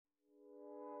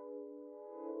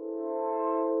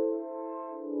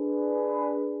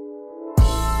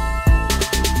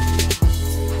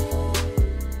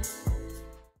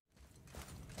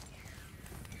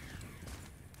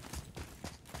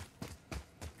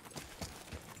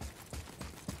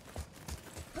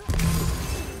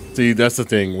See, that's the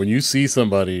thing. When you see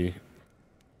somebody,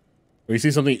 when you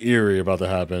see something eerie about to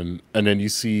happen, and then you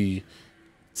see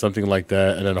something like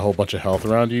that, and then a whole bunch of health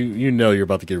around you, you know you're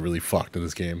about to get really fucked in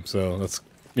this game. So that's,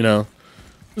 you know,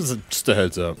 just a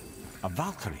heads up. A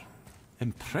Valkyrie?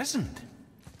 Imprisoned?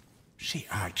 She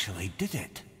actually did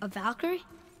it. A Valkyrie?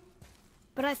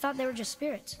 But I thought they were just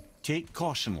spirits. Take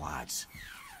caution, lads.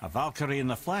 A Valkyrie in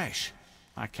the flesh.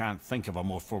 I can't think of a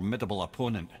more formidable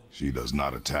opponent. She does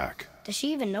not attack. Does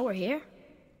she even know we're here?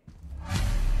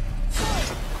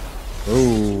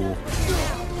 Oh.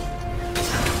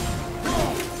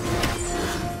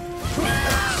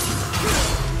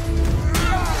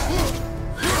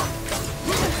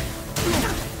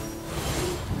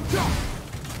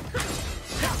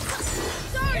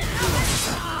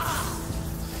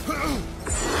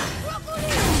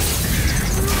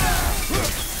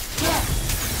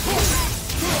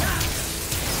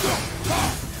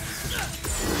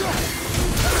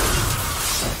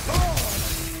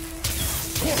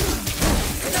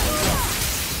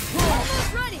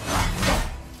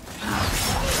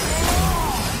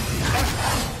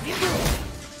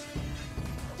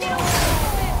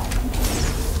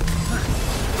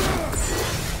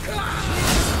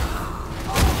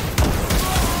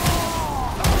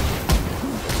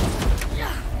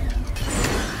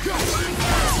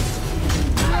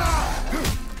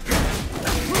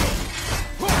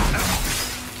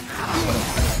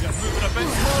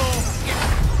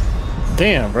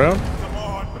 Damn, bro. Come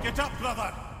on, get up,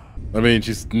 brother. I mean,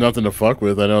 she's nothing to fuck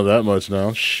with. I know that much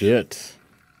now. Shit.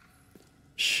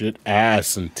 Shit,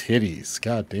 ass, and titties.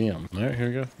 God damn. All right, here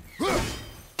we go.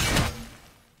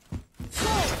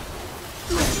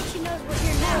 She knows we're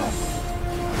here now.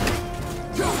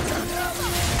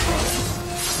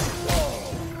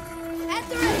 At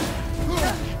the ready.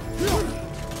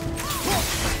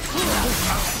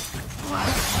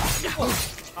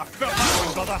 I felt that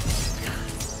one, brother.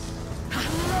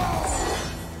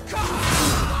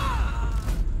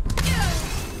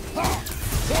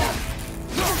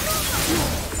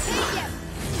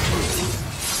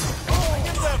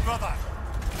 There, brother.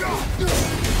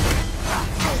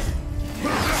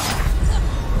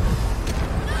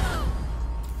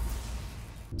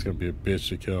 It's gonna be a bitch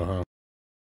to kill, huh?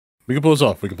 We can pull this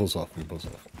off. We can pull this off. We can pull this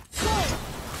off. I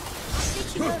think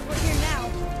she knows we're here now.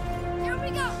 Here we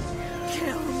go.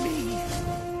 Kill me.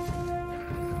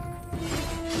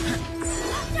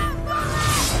 Watch out, brother!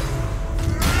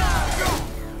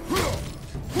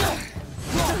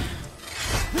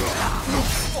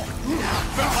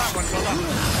 Felt that one, brother.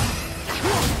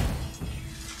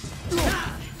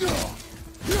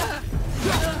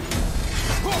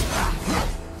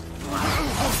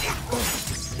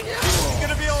 It's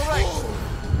gonna be all right.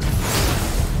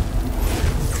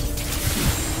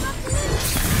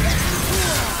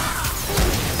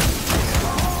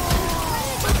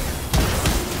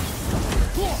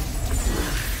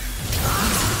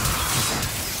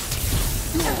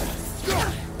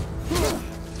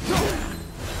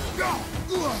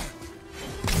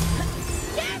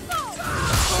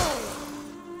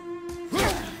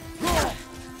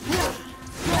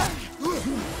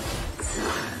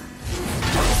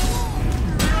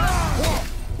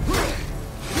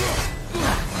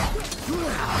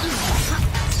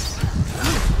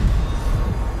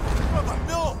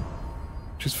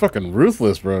 She's fucking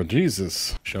ruthless, bro.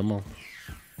 Jesus. Shamo.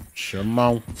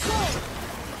 Shamo. I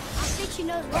think she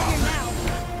knows we're here now.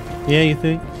 Yeah, you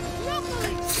think?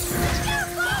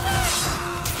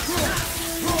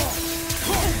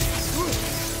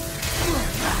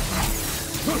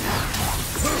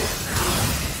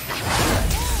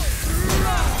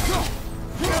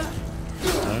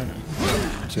 Alright.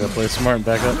 So you gotta play smart and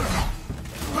back up.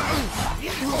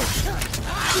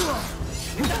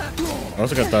 I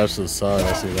also got dodged to the side.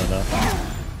 I see that now.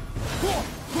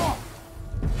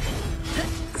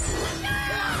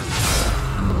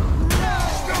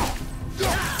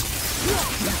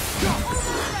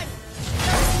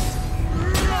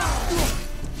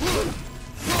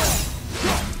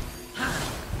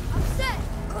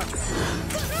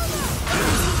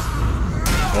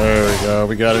 There we go.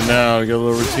 We got it now. We got a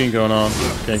little routine going on.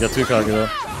 Can't get too cocky though.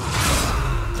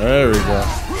 There we go.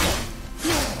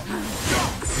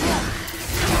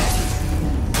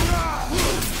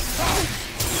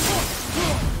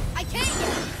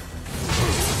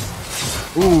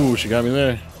 Ooh, she got me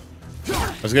there.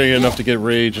 I was gonna get enough to get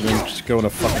rage and then just go in a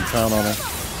fucking town on her.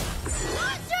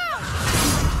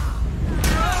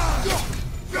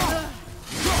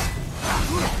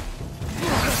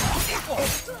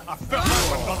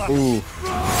 Ooh.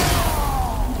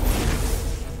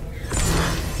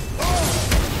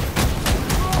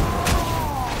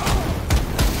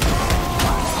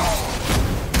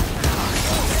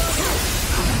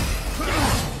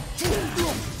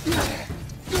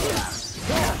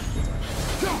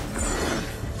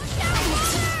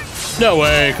 No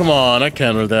way, come on, I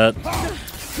countered that.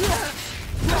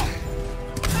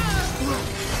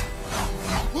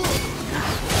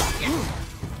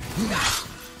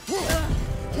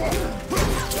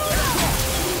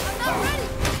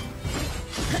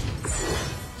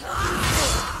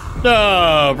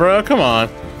 No, bro, come on.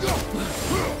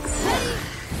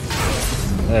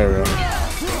 There we go.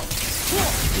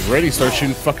 He's ready to start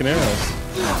shooting fucking arrows.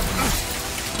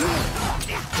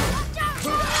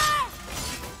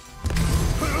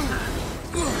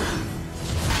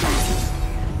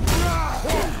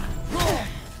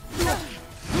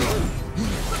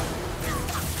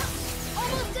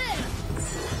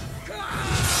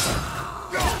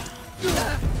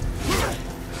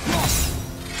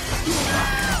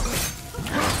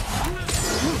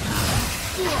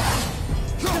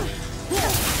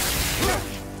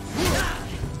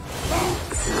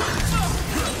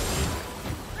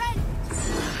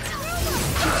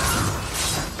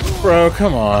 Bro,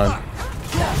 come on.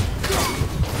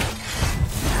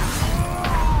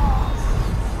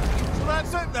 So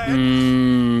that's it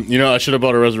then. You know, I should have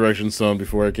bought a resurrection stone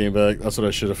before I came back. That's what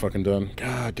I should have fucking done.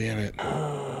 God damn it.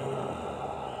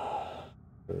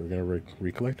 We're gonna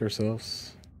recollect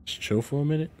ourselves. Just chill for a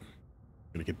minute.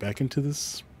 Gonna get back into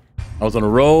this. I was on a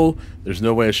roll. There's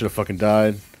no way I should have fucking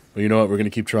died. But you know what? We're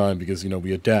gonna keep trying because, you know,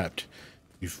 we adapt.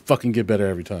 You fucking get better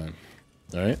every time.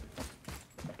 Alright?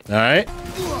 Alright?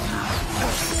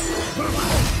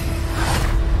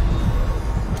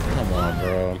 Come on,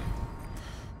 bro.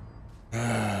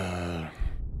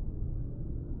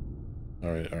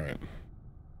 Alright, alright.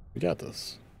 We got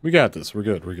this. We got this. We're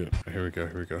good. We're good. Here we go.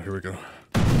 Here we go. Here we go.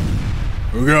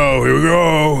 Here we go. Here we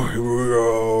go. Here we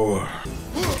go.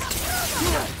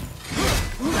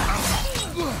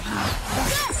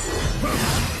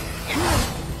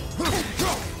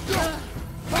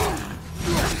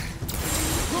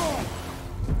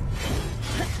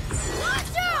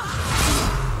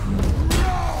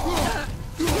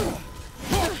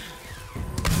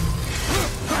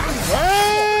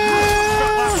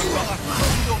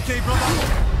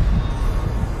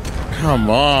 Come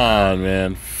on,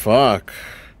 man. Fuck.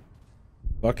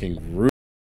 Fucking rude.